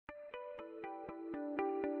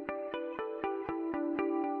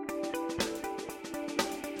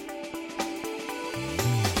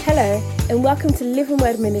Hello, and welcome to Living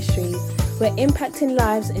Word Ministries. We're impacting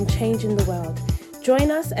lives and changing the world.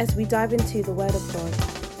 Join us as we dive into the Word of God.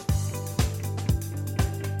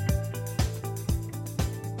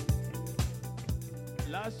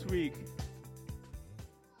 Last week,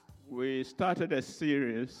 we started a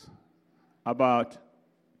series about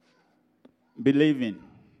believing.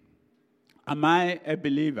 Am I a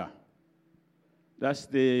believer? That's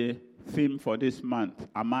the theme for this month.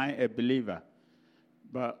 Am I a believer?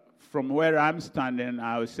 But from where I'm standing,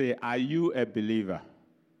 I would say, are you a believer?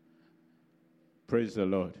 Praise the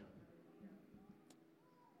Lord.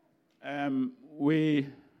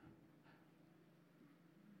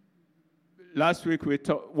 Last week we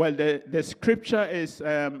talked, the scripture is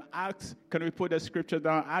Acts, can we put the scripture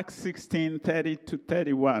down? Acts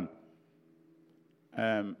 16:30-31.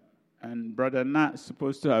 And Brother Nat is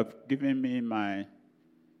supposed to have given me my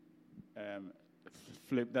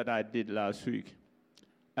flip that I did last week.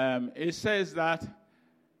 It says that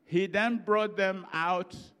he then brought them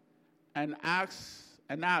out and asked,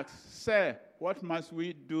 "Sir, what must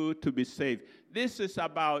we do to be saved?" This is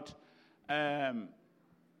about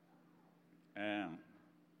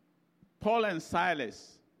Paul and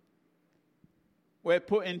Silas were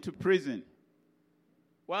put into prison.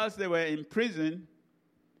 Whilst they were in prison,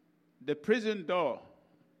 the prison door,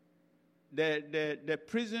 the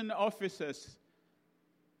prison officers,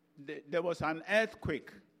 there was an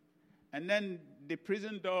earthquake, and then the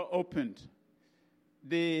prison door opened.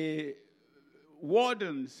 The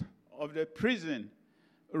wardens of the prison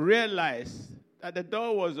realized that the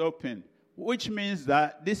door was open, which means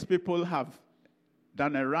that these people have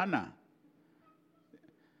done a runner.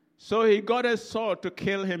 So he got a sword to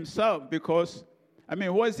kill himself because,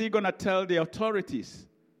 what's he going to tell the authorities?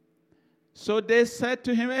 So they said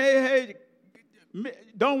to him, hey,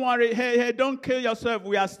 don't worry, hey, don't kill yourself.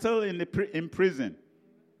 We are still in prison.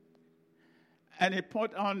 And he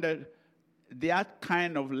put on that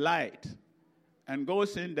kind of light and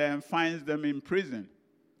goes in there and finds them in prison.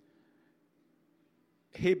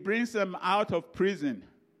 He brings them out of prison.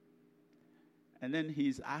 And then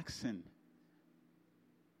he's asking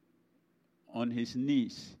on his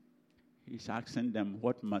knees, he's asking them,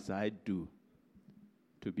 what must I do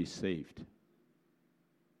to be saved?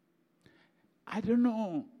 I don't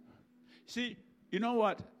know. See, you know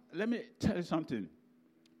what? Let me tell you something.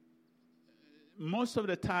 Most of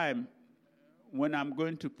the time, when I'm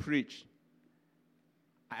going to preach,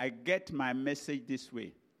 I get my message this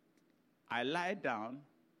way. I lie down,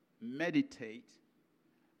 meditate,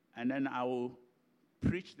 and then I will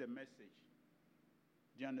preach the message.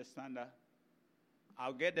 Do you understand that?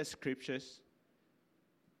 I'll get the scriptures,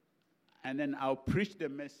 and then I'll preach the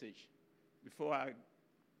message. Before I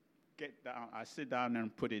get down, I sit down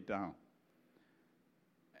and put it down.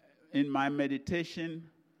 In my meditation,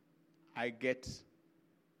 I get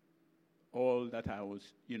all that I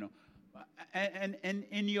was, And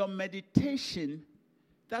in your meditation,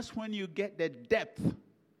 that's when you get the depth.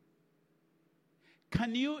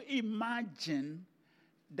 Can you imagine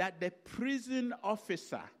that the prison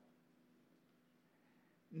officer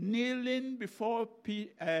kneeling before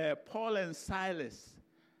Paul and Silas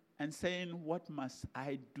and saying, what must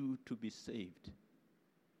I do to be saved?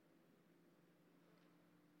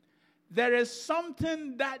 There is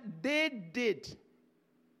something that they did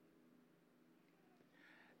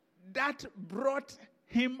that brought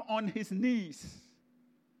him on his knees.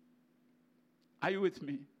 Are you with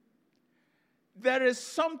me? There is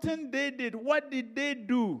something they did. What did they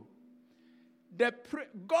do?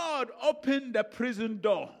 God opened the prison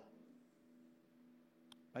door,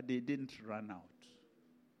 but they didn't run out.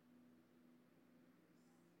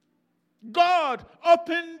 God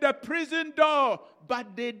opened the prison door,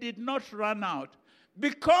 but they did not run out.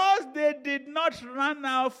 Because they did not run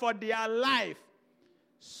out for their life,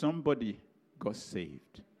 somebody got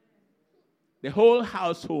saved. The whole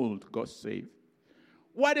household got saved.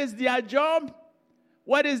 What is their job?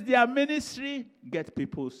 What is their ministry? Get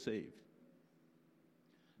people saved.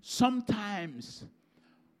 Sometimes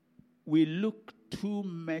we look too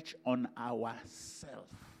much on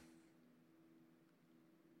ourselves,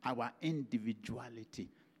 our individuality.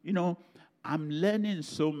 I'm learning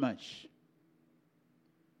so much.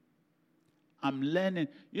 I'm learning.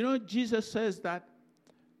 Jesus says that,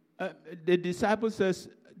 the disciple says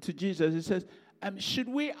to Jesus, he says, should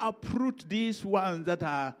we uproot these ones that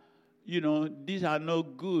are, these are no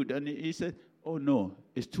good? And he said, oh no,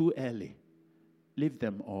 it's too early. Leave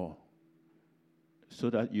them all so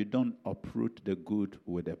that you don't uproot the good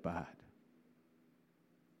with the bad.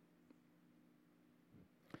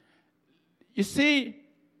 You see,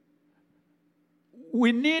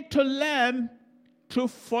 we need to learn to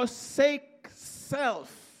forsake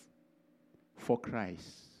self for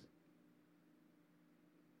Christ.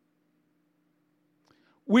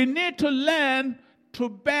 We need to learn to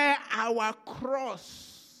bear our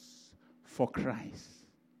cross for Christ.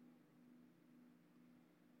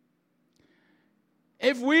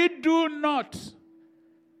 If we're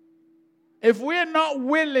not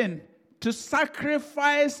willing to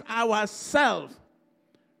sacrifice ourselves,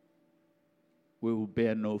 we will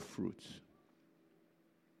bear no fruit.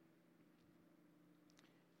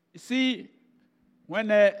 You see, when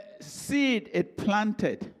a seed is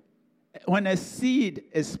planted,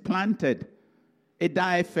 it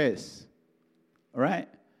dies first. All right?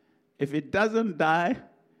 If it doesn't die,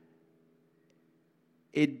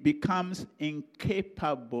 it becomes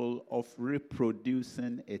incapable of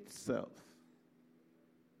reproducing itself.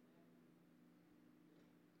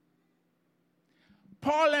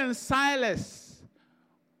 Paul and Silas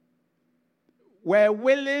were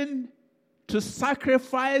willing to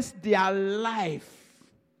sacrifice their life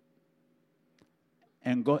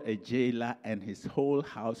and got a jailer and his whole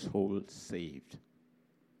household saved.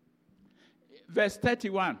 Verse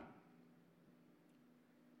 31.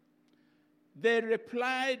 They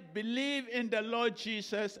replied, "Believe in the Lord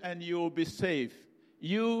Jesus and you will be saved,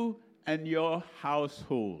 you and your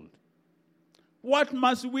household." What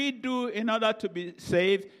must we do in order to be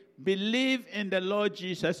saved? Believe in the Lord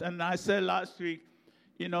Jesus. And I said last week,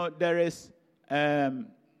 there is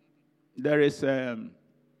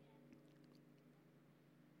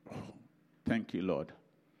thank you, Lord.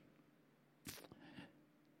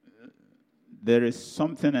 There is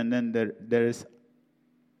something, and then there is.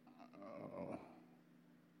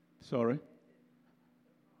 Sorry?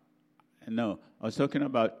 No, I was talking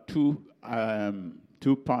about two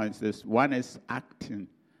points. One is acting,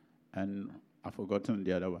 and I've forgotten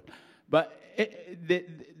the other one. But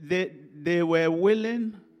they were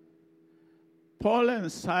willing. Paul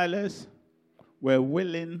and Silas were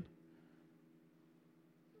willing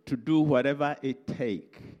to do whatever it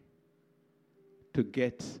takes to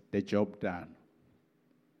get the job done.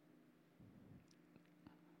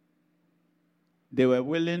 They were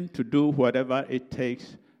willing to do whatever it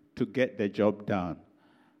takes to get the job done.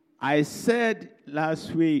 I said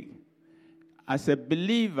last week, as a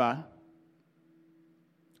believer,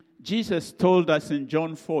 Jesus told us in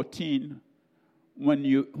John 14,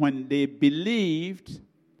 when they believed,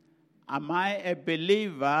 am I a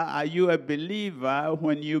believer? Are you a believer?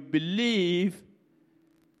 When you believe,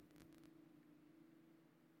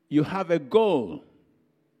 you have a goal.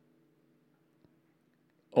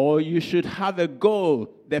 Or you should have a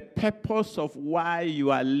goal, the purpose of why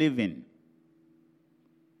you are living.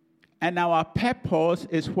 And our purpose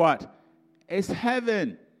is what? It's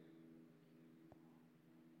heaven.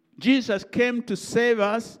 Jesus came to save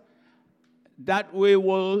us that we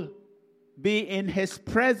will be in his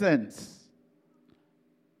presence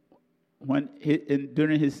when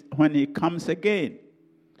he comes again.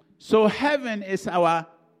 So heaven is our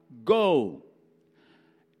goal.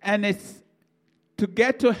 And to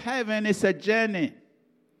get to heaven is a journey.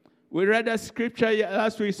 We read a scripture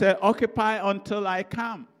last week, said, "Occupy until I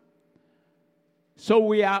come." So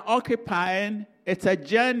we are occupying. It's a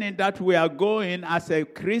journey that we are going as a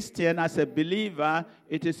Christian, as a believer.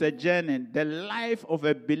 It is a journey. The life of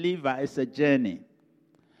a believer is a journey.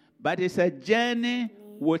 But it's a journey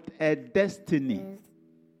with a destiny.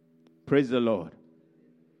 Praise the Lord.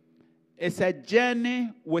 It's a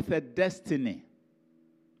journey with a destiny.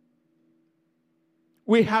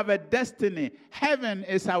 We have a destiny. Heaven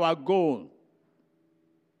is our goal.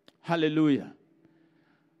 Hallelujah.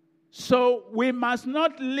 So we must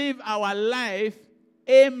not live our life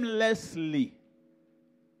aimlessly.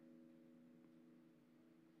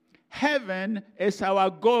 Heaven is our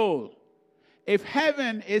goal. If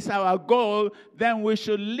heaven is our goal, then we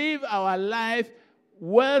should live our life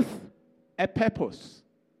with a purpose.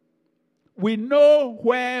 We know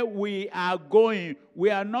where we are going. We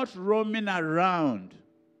are not roaming around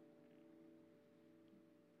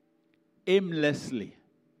aimlessly.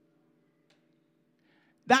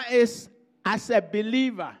 That is, as a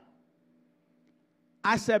believer,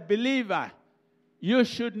 you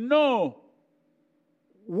should know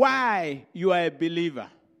why you are a believer.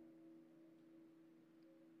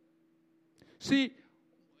 See,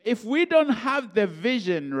 if we don't have the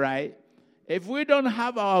vision right, if we don't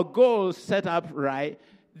have our goals set up right,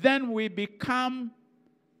 then we become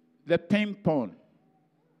the ping pong.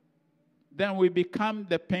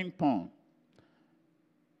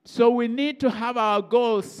 So we need to have our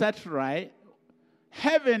goals set right.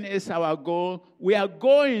 Heaven is our goal. We are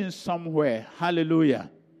going somewhere. Hallelujah.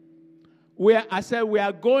 I said we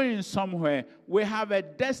are going somewhere. We have a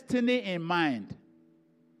destiny in mind.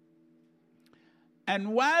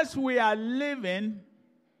 And whilst we are living,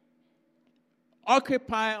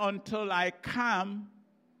 occupy until I come,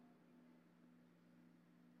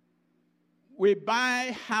 we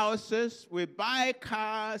buy houses, we buy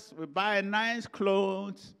cars, we buy nice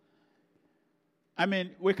clothes. I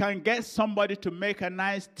mean, we can get somebody to make a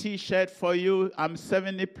nice T-shirt for you. I'm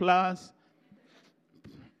 70 plus.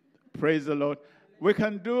 Praise the Lord. We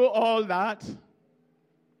can do all that.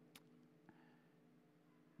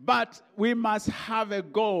 But we must have a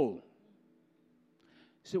goal.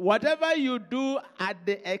 So whatever you do at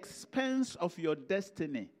the expense of your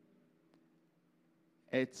destiny,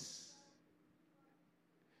 I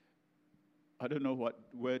don't know what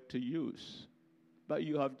word to use, but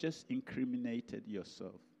you have just incriminated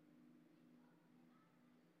yourself.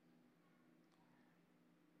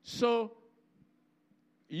 So,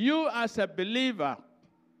 you as a believer,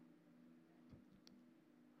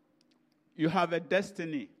 you have a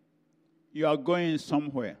destiny. You are going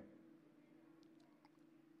somewhere.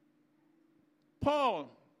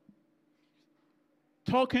 Paul,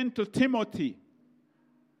 talking to Timothy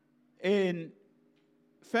in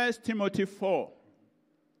 1 Timothy 4.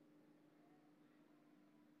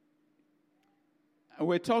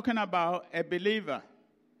 We're talking about a believer.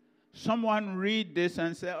 Someone read this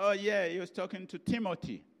and say, oh yeah, he was talking to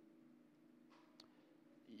Timothy.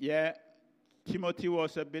 Yeah, Timothy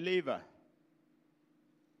was a believer.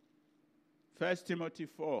 1 Timothy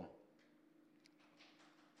 4.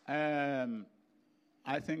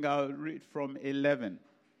 I think I'll read from 11.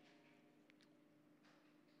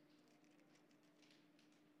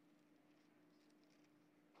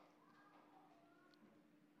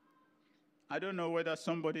 I don't know whether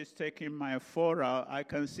somebody's taking my 4 out. I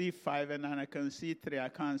can see 5 and then I can see 3. I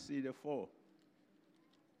can't see the 4.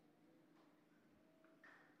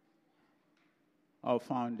 I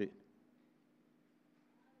found it.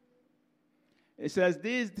 It says,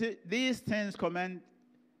 these things command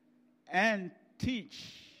and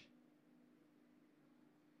teach.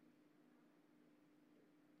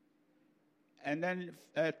 And then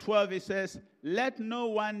 12, it says, let no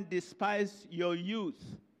one despise your youth,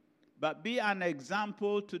 but be an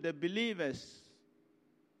example to the believers.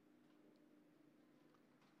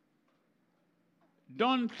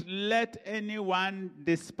 Don't let anyone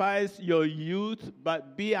despise your youth,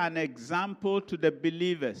 but be an example to the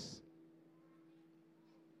believers.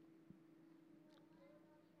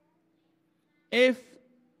 If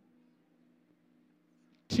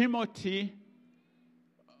Timothy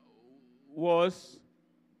was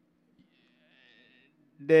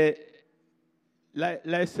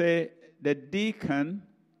let's say, the deacon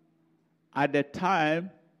at the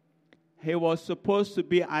time, he was supposed to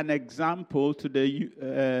be an example to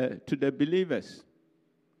the believers.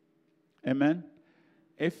 Amen?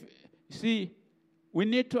 We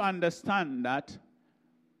need to understand that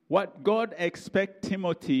what God expects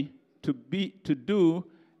Timothy to do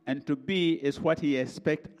and to be is what he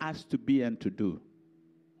expects us to be and to do.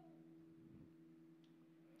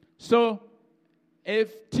 So,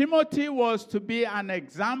 if Timothy was to be an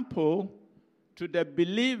example to the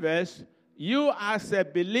believers, you as a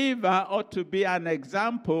believer ought to be an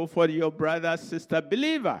example for your brother, sister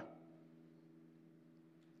believer.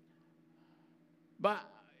 But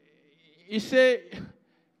you say,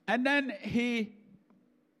 and then he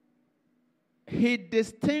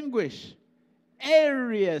distinguished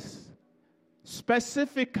areas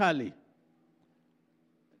specifically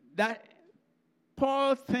that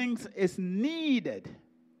Paul thinks is needed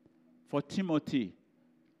for Timothy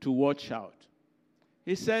to watch out.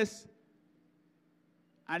 He says,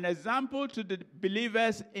 an example to the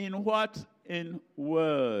believers in what? In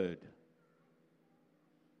word.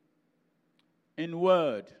 In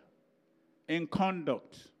word. In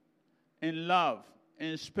conduct. In love.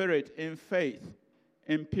 In spirit. In faith.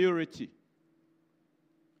 In purity.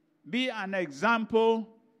 Be an example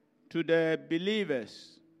to the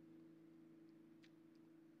believers.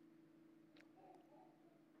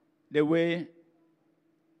 The way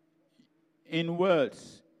in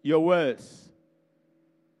words, your words.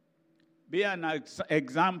 Be an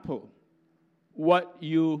example. What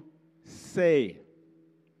you say.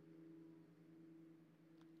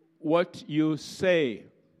 What you say.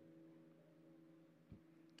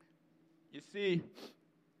 You see,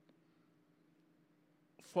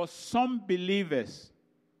 for some believers,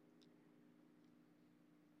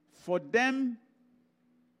 for them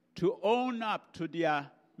to own up to their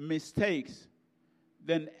mistakes,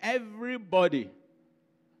 then everybody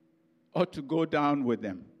ought to go down with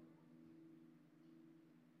them.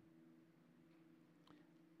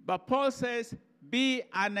 But Paul says, be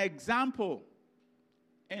an example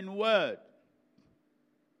in word.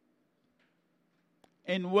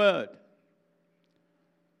 In word.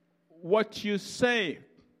 What you say,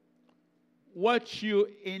 what you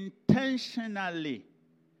intentionally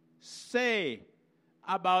say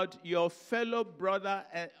about your fellow brother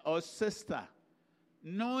or sister,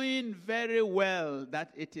 knowing very well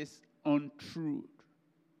that it is untrue,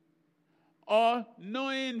 or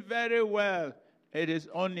knowing very well it is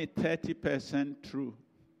only 30% true.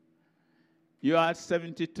 You add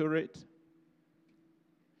 70 to it.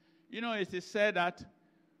 You know, it is said that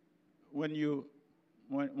when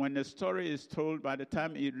the story is told, by the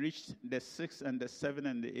time it reached the 6 and the 7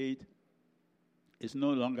 and the 8, it's no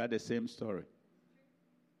longer the same story.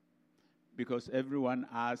 Because everyone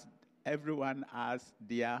adds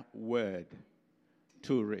their word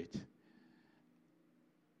to it.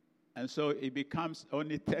 And so it becomes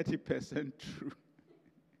only 30% true.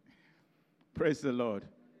 Praise the Lord.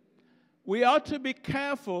 We ought to be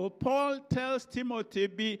careful. Paul tells Timothy,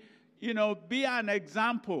 be an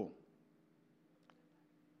example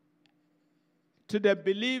to the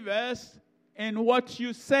believers in what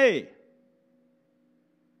you say.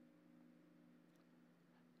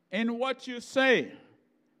 In what you say.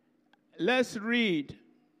 Let's read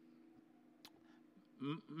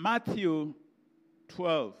Matthew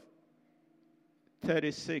 12,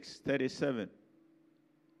 36, 37.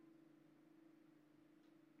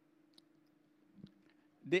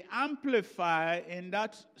 The Amplified in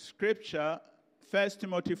that scripture, 1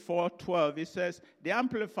 Timothy 4:12, it says, the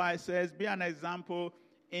Amplified says, be an example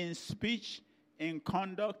in speech, in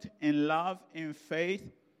conduct, in love, in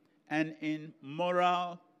faith, and in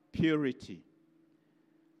moral purity.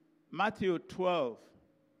 Matthew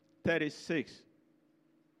 12:36,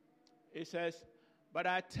 it says, but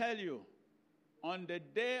I tell you, on the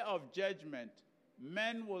day of judgment,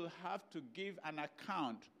 men will have to give an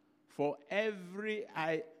account for every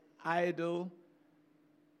idle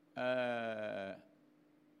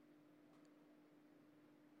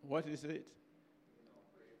what is it?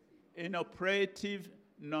 Inoperative,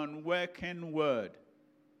 non-working word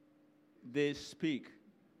they speak.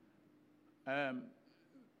 Can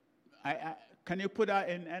you put that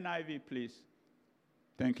in NIV, please?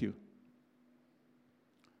 Thank you.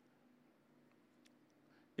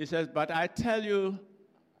 It says, but I tell you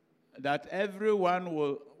that everyone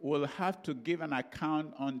will have to give an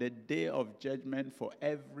account on the day of judgment for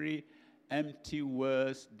every empty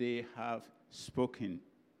words they have spoken.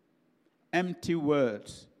 Empty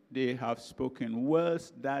words they have spoken.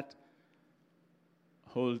 Words that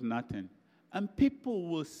hold nothing. And people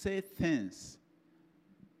will say things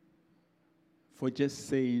for just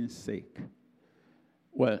saying sake.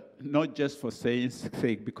 Well, not just for saying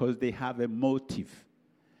sake, because they have a motive.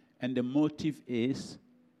 And the motive is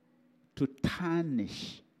to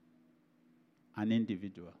tarnish an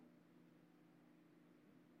individual.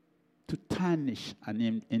 To tarnish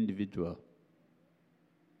an individual.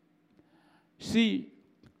 See,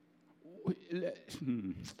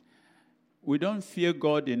 we don't fear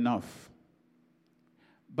God enough.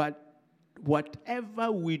 But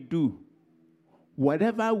whatever we do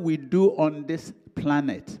on this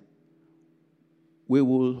planet, we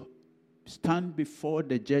will stand before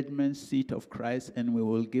the judgment seat of Christ and we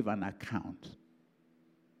will give an account.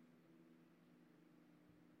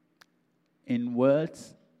 In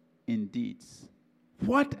words, in deeds.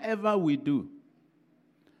 Whatever we do,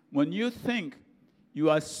 when you think you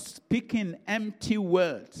are speaking empty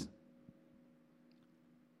words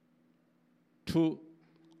to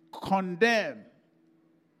condemn,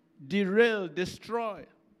 derail, destroy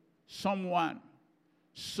someone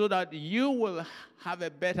so that you will have a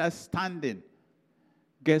better standing,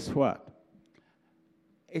 guess what?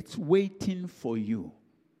 It's waiting for you.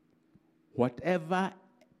 Whatever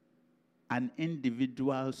an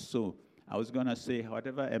individual sow, I was going to say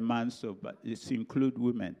whatever a man sow, but it includes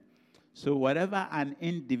women. So whatever an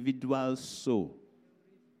individual sow,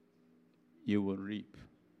 you will reap.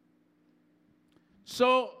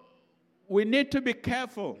 So we need to be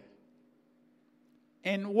careful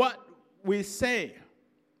in what we say.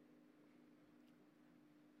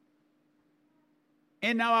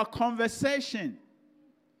 In our conversation,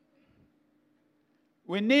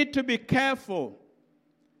 we need to be careful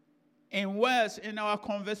in words in our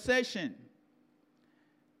conversation.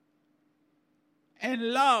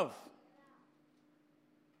 In love.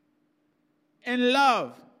 In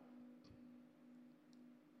love.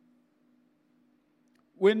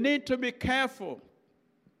 We need to be careful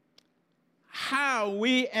how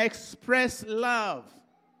we express love.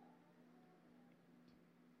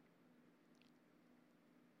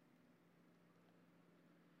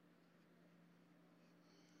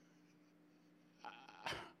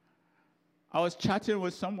 I was chatting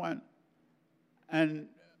with someone, and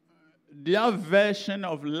their version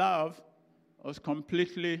of love was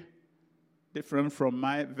completely different from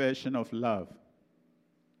my version of love.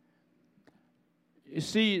 You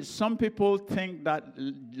see, some people think that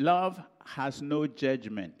love has no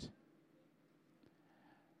judgment.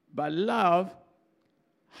 But love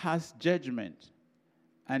has judgment,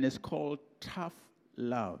 and it's called tough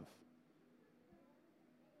love.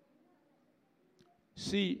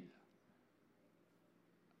 See,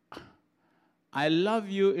 I love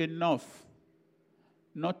you enough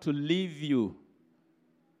not to leave you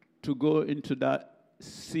to go into that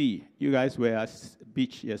sea. You guys were at the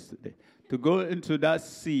beach yesterday. To go into that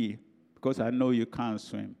sea because I know you can't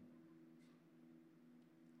swim.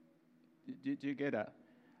 Did you get that?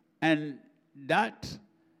 And that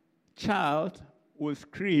child will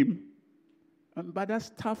scream, but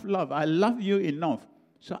that's tough love. I love you enough,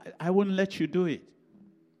 so I won't let you do it.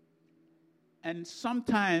 And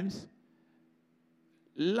sometimes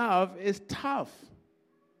love is tough.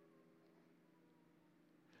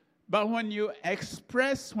 But when you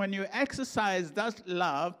exercise that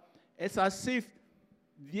love, it's as if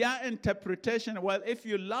their interpretation, well, if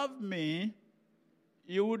you love me,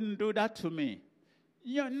 you wouldn't do that to me.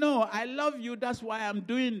 No, I love you, that's why I'm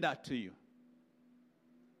doing that to you.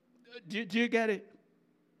 Do you get it?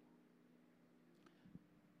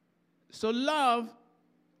 So love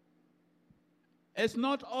is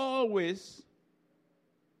not always,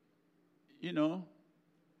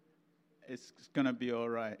 it's going to be all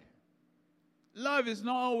right. Love is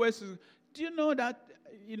not always. Do you know that,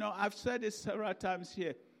 I've said this several times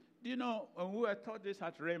here. Do you know, when we were taught this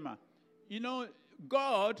at Rhema,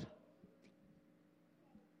 God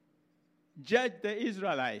judged the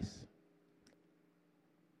Israelites.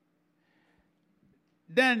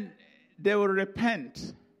 Then they will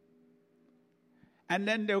repent. And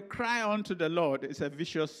then they'll cry unto the Lord. It's a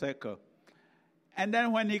vicious circle. And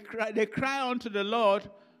then when they cry unto the Lord,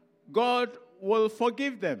 God will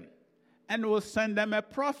forgive them and will send them a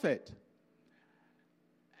prophet.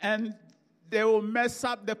 And they will mess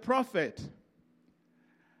up the prophet.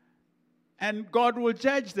 And God will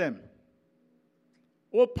judge them,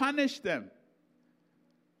 will punish them.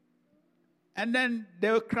 And then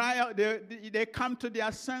they will cry out, they come to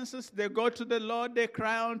their senses, they go to the Lord, they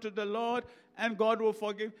cry unto the Lord, and God will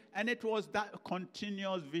forgive. And it was that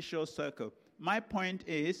continuous vicious circle. My point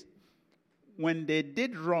is, when they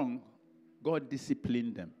did wrong, God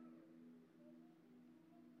disciplined them.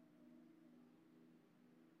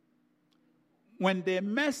 When they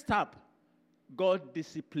messed up, God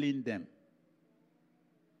disciplined them.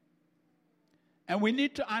 And we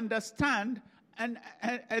need to understand, and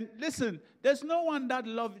listen, there's no one that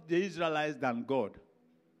loved the Israelites than God.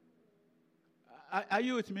 Are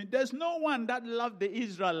you with me? There's no one that loved the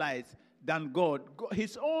Israelites than God.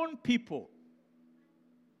 His own people.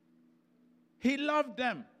 He loved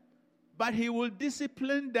them, but he will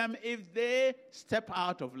discipline them if they step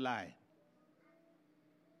out of line.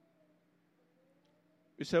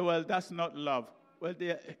 You say, well, that's not love. Well,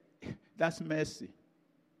 that's mercy.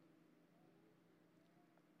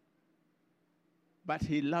 But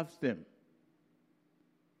he loves them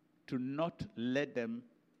to not let them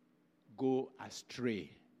go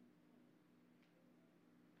astray.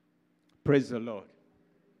 Praise the Lord.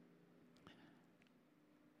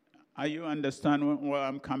 Are you understanding where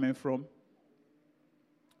I'm coming from?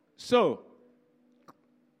 So,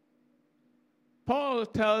 Paul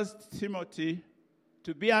tells Timothy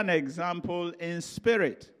to be an example in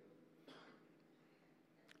spirit.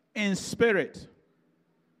 In spirit.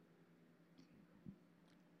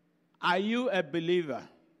 Are you a believer?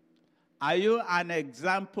 Are you an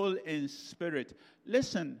example in spirit?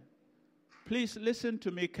 Listen, please listen to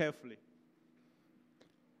me carefully.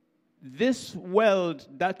 This world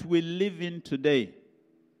that we live in today,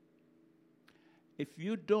 if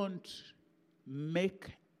you don't make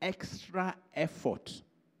extra effort,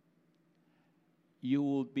 you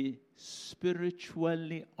will be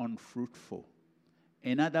spiritually unfruitful.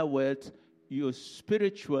 In other words, you will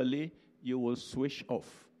switch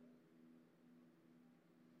off.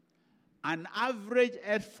 An average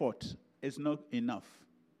effort is not enough.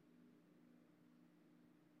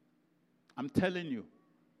 I'm telling you.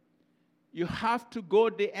 You have to go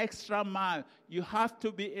the extra mile. You have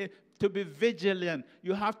to be vigilant.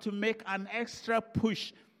 You have to make an extra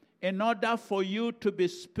push in order for you to be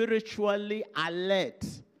spiritually alert.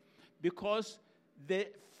 Because there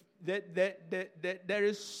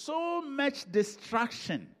is so much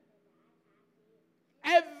distraction.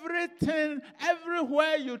 Everything,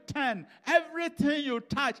 everywhere you turn, everything you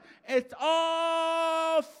touch, it's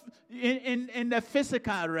all in the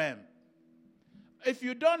physical realm. if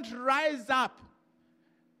you don't rise up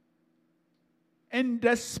in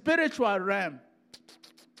the spiritual realm,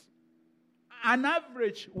 an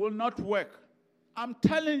average will not work. I'm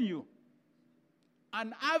telling you,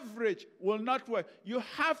 an average will not work. You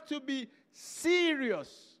have to be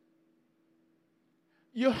serious.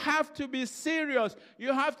 You have to be serious.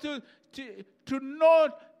 You have to know,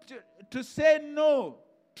 to say no,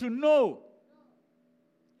 to know.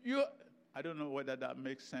 I don't know whether that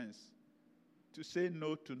makes sense. To say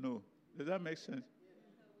no to no. Does that make sense?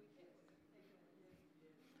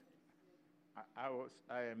 I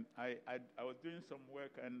was doing some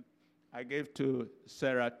work, and I gave to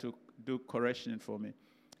Sarah to do correction for me.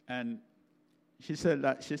 And she said,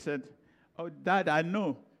 "Oh, Dad, I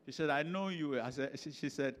know." She said, "I know you." She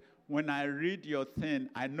said, "When I read your thing,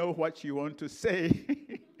 I know what you want to say."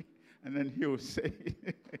 And then he will say,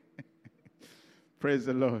 praise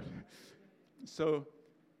the Lord. So,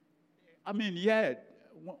 I mean, yeah.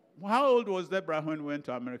 How old was Deborah when we went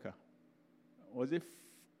to America? Was it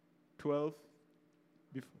 12?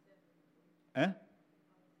 Before?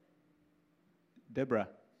 Deborah.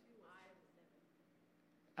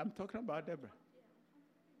 I'm talking about Deborah.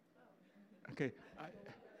 Okay.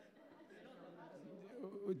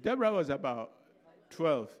 Deborah was about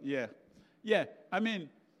 12, yeah. Yeah, I mean,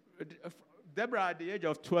 Deborah at the age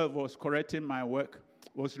of 12 was correcting my work,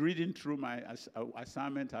 was reading through my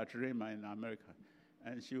assignment at Rhema in America.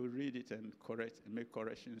 And she would read it and correct and make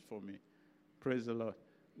corrections for me. Praise the Lord.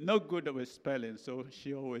 No good with spelling, so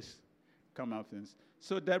she always come up things.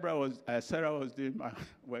 So Sarah was doing my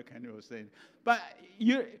work, and he was saying, but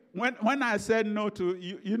when I said no to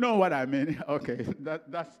you, you know what I mean. Okay,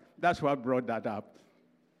 that's what brought that up.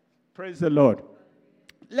 Praise the Lord.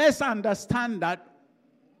 Let's understand that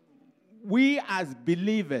we as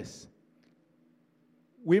believers,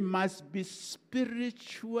 we must be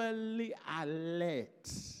spiritually alert.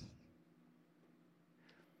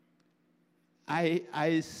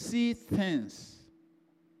 I see things,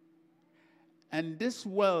 and this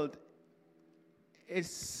world is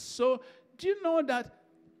so. Do you know that,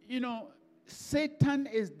 Satan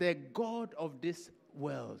is the god of this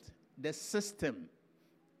world, the system,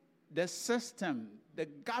 the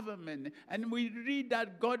government. And we read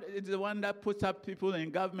that God is the one that puts up people in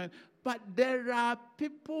government. But there are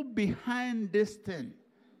people behind this thing.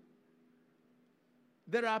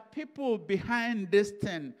 There are people behind this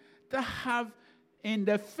thing that have, in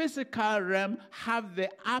the physical realm, have the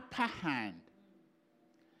upper hand.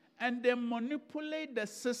 And they manipulate the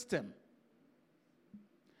system.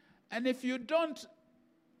 And if you don't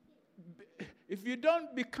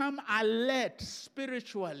become alert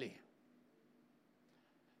spiritually,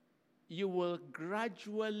 you will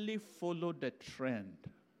gradually follow the trend.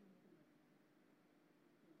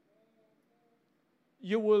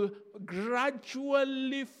 You will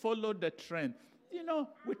gradually follow the trend.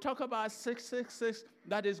 We talk about 666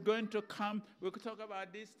 that is going to come. We could talk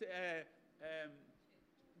about this,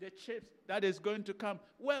 the chips that is going to come.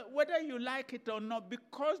 Well, whether you like it or not,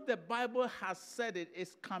 because the Bible has said it,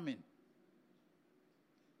 is coming.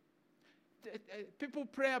 People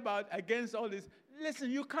pray against all this. Listen,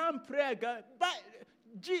 you can't pray against, but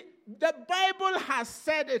the Bible has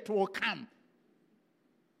said it will come.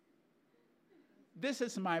 This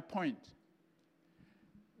is my point.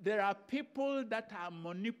 There are people that are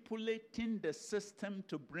manipulating the system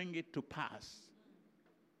to bring it to pass.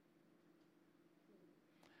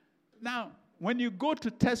 Now, when you go to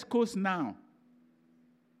Tesco's now,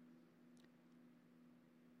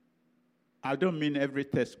 I don't mean every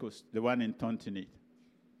Tesco's, the one in Tontinny.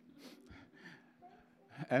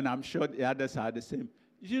 And I'm sure the others are the same.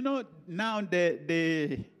 Now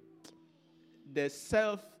the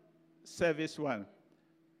self-service one,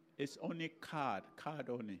 it's only card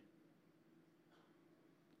only.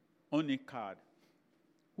 Only card.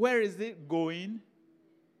 Where is it going?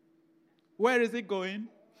 Where is it going?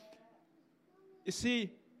 You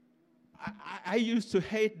see, I used to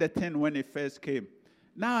hate the thing when it first came.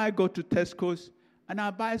 Now I go to Tesco's and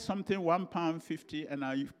I buy something £1.50 and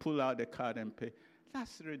I pull out the card and pay.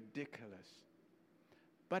 That's ridiculous.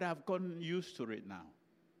 But I've gotten used to it now.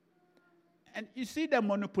 And you see the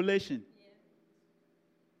manipulation.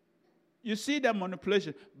 You see the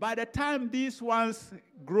manipulation. By the time these ones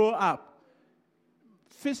grow up,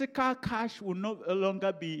 physical cash will no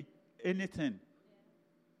longer be anything.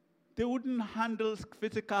 They wouldn't handle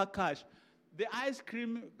physical cash. The ice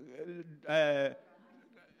cream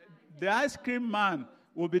man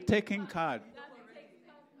will be taking card.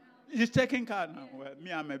 He's taking card now. Well,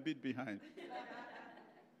 me, I'm a bit behind.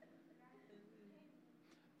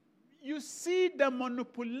 You see the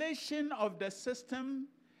manipulation of the system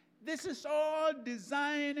This is all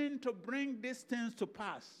designing to bring these things to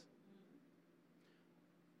pass.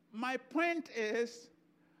 My point is,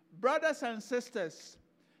 brothers and sisters,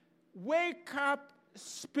 wake up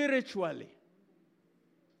spiritually.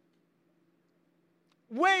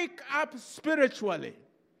 Wake up spiritually.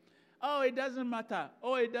 Oh, it doesn't matter.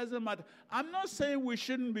 Oh, it doesn't matter. I'm not saying we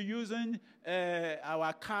shouldn't be using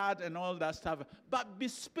our card and all that stuff, but be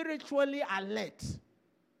spiritually alert.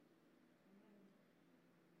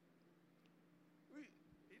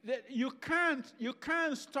 You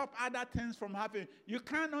can't stop other things from happening. You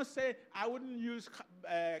cannot say, I wouldn't use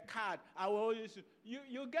card. I will always use.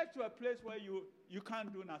 You get to a place where you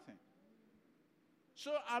can't do nothing.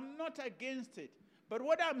 So I'm not against it. But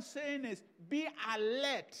what I'm saying is, be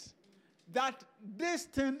alert that this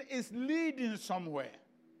thing is leading somewhere.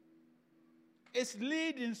 It's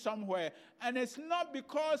leading somewhere. And it's not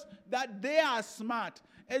because that they are smart.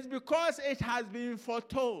 It's because it has been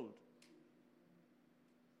foretold.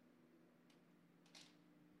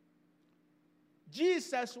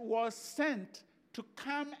 Jesus was sent to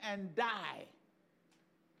come and die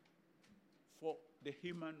for the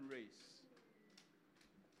human race.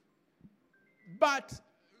 But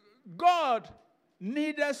God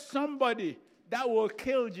needed somebody that will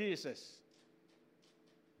kill Jesus.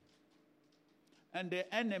 And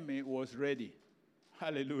the enemy was ready.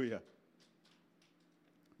 Hallelujah.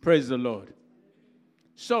 Praise the Lord.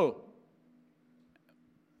 So,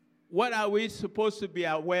 what are we supposed to be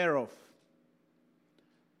aware of?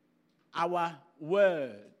 Our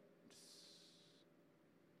words.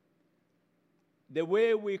 The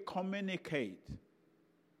way we communicate.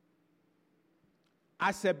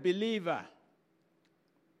 As a believer,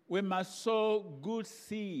 we must sow good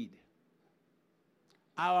seed.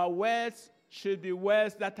 Our words should be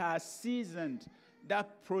words that are seasoned,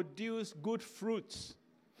 that produce good fruits.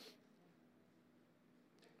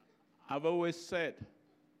 I've always said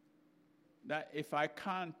that if I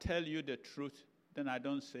can't tell you the truth, then I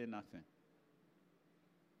don't say nothing.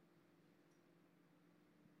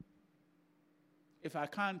 If I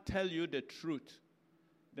can't tell you the truth,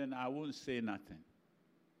 then I won't say nothing.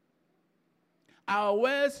 Our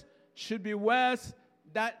words should be words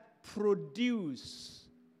that produce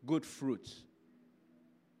good fruits.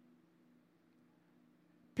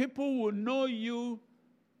 People will know you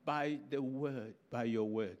by the word, by your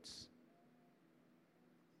words.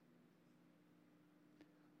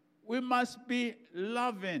 We must be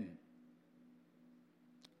loving.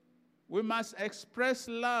 We must express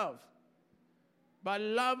love. But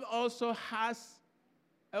love also has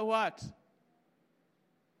a what?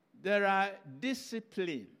 There are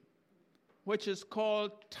discipline, which is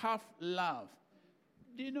called tough love.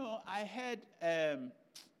 Do you know, I heard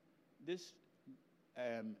this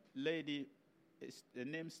lady, the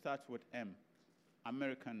name starts with M,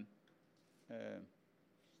 American,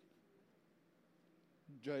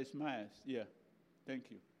 Joyce Myers, yeah,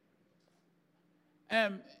 thank you.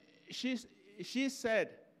 She said,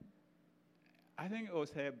 I think it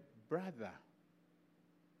was her brother,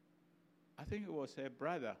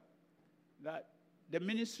 that the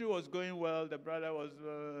ministry was going well, the brother was,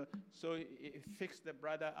 so he fixed the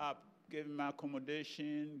brother up, gave him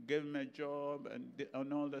accommodation, gave him a job,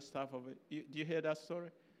 and all the stuff of it. Do you hear that story?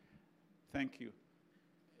 Thank you.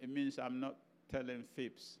 It means I'm not telling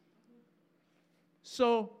fibs.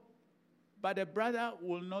 So, but the brother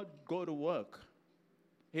will not go to work.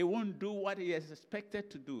 He won't do what he is expected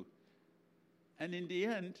to do. And in the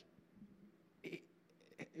end,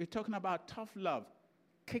 you're talking about tough love,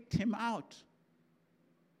 kicked him out.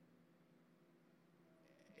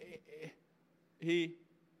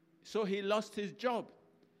 So he lost his job.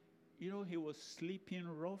 You know, he was sleeping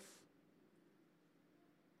rough.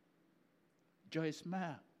 Joyce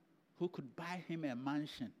Meyer, who could buy him a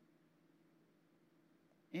mansion.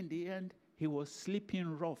 In the end, he was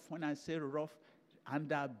sleeping rough. When I say rough,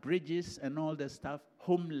 under bridges and all the stuff,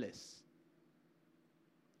 homeless.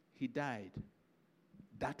 He died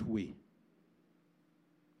that way.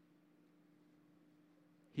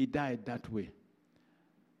 He died that way.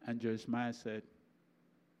 And Joyce Meyer said,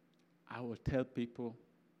 I will tell people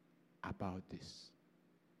about this.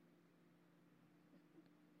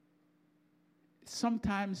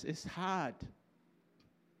 Sometimes it's hard.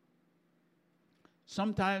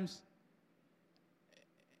 Sometimes,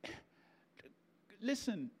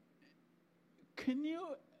 listen, can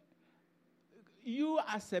you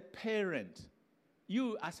as a parent,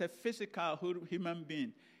 you as a physical human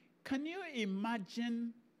being, can you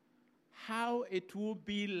imagine how it would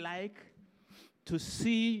be like to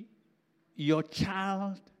see your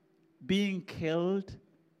child being killed?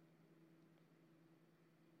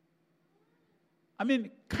 I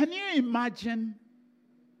mean, can you imagine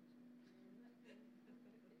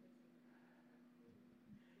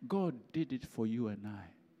God did it for you and I?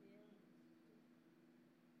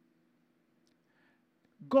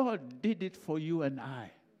 God did it for you and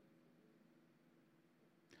I.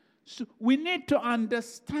 So we need to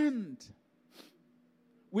understand.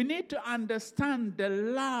 We need to understand the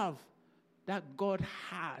love that God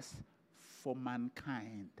has for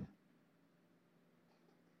mankind.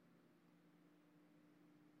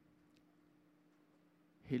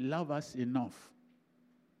 He loved us enough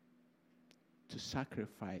to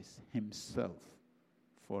sacrifice himself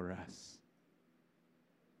for us.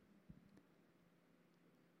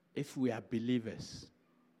 If we are believers,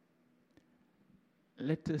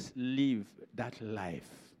 let us live that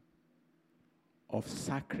life of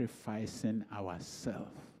sacrificing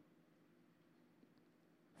ourselves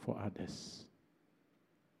for others.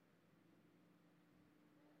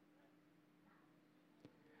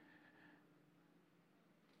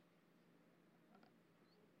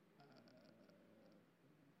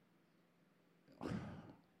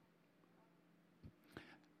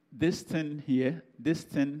 This thing here, this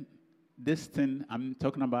thing I'm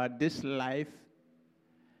talking about, this life,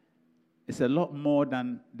 is a lot more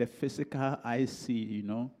than the physical eye see, you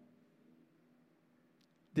know.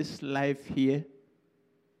 This life here,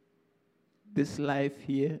 this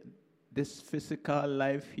physical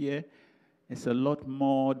life here is a lot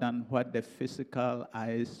more than what the physical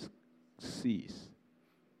eyes sees.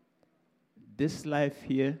 This life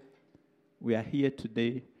here, we are here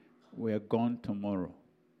today, we are gone tomorrow.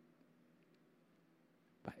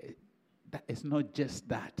 But that is not just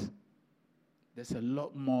that. There's a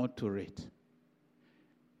lot more to it.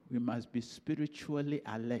 We must be spiritually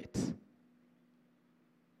alert.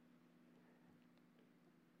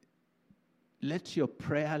 Let your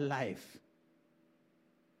prayer life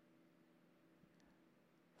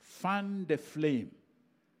fan the flame.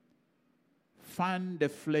 Fan the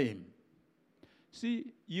flame.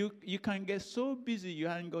 See, you can get so busy you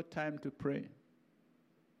haven't got time to pray.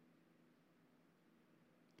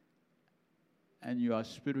 And you are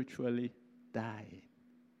spiritually dying.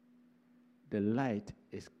 The light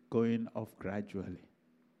is going off gradually.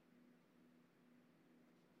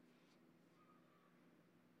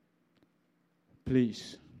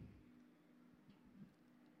 Please,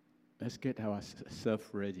 let's get ourselves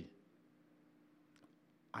ready.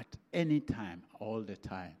 At any time, all the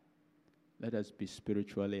time, let us be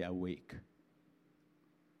spiritually awake.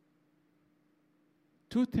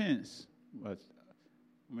 Two things, but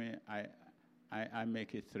I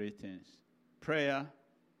make it three things. Prayer,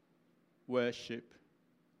 worship,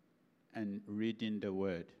 and reading the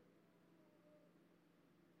word.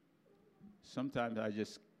 Sometimes I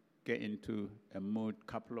just get into a mood,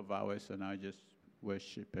 couple of hours, and I just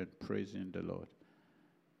worship and praising the Lord.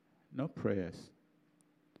 No prayers.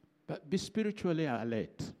 But be spiritually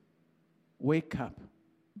alert. Wake up.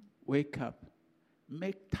 Wake up.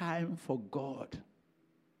 Make time for God.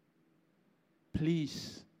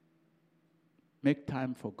 Please. Make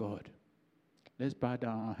time for God. Let's bow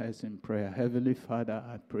down our heads in prayer. Heavenly Father,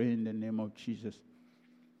 I pray in the name of Jesus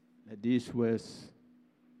that these words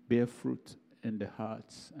bear fruit in the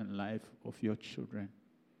hearts and life of your children.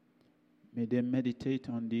 May they meditate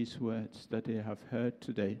on these words that they have heard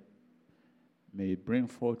today. May it bring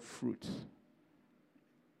forth fruit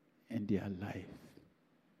in their life.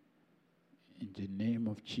 In the name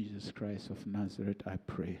of Jesus Christ of Nazareth, I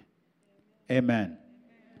pray. Amen.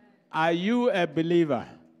 Are you a believer?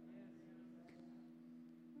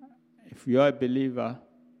 If you are a believer,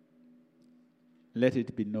 let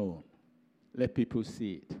it be known. Let people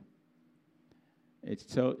see it.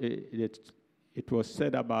 It was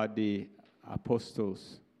said about the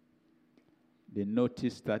apostles. They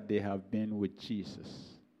noticed that they have been with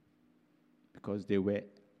Jesus because they were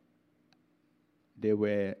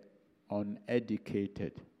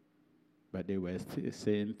uneducated, but they were still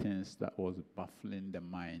saying things that was baffling the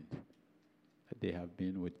mind, that they have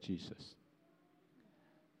been with Jesus.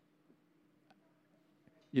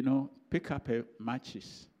 You know, pick up a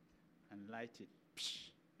matches and light it.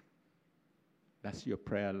 Psh. That's your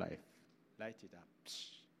prayer life. Light it up.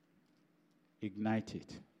 Psh. Ignite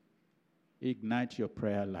it. Ignite your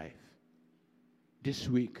prayer life. This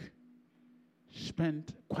week,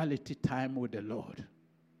 spend quality time with the Lord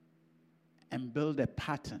and build a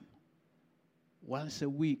pattern once a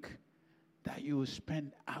week that you will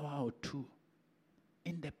spend an hour or two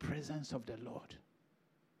in the presence of the Lord.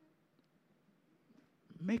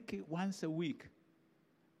 Make it once a week.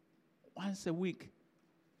 Once a week.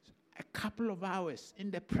 A couple of hours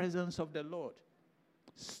in the presence of the Lord.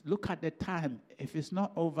 Look at the time. If it's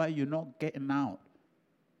not over, you're not getting out.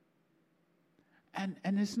 And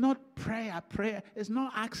it's not prayer. It's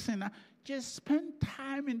not asking. Just spend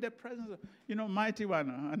time in the presence of, mighty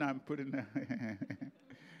one. And I'm putting,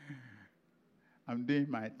 I'm doing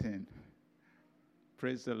my thing.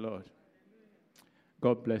 Praise the Lord.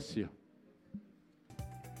 God bless you.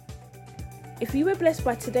 If you were blessed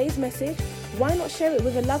by today's message, why not share it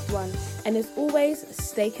with a loved one? And as always,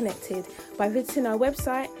 stay connected by visiting our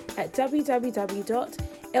website at www.lwmi.org.uk.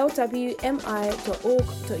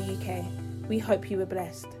 We hope you were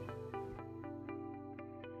blessed.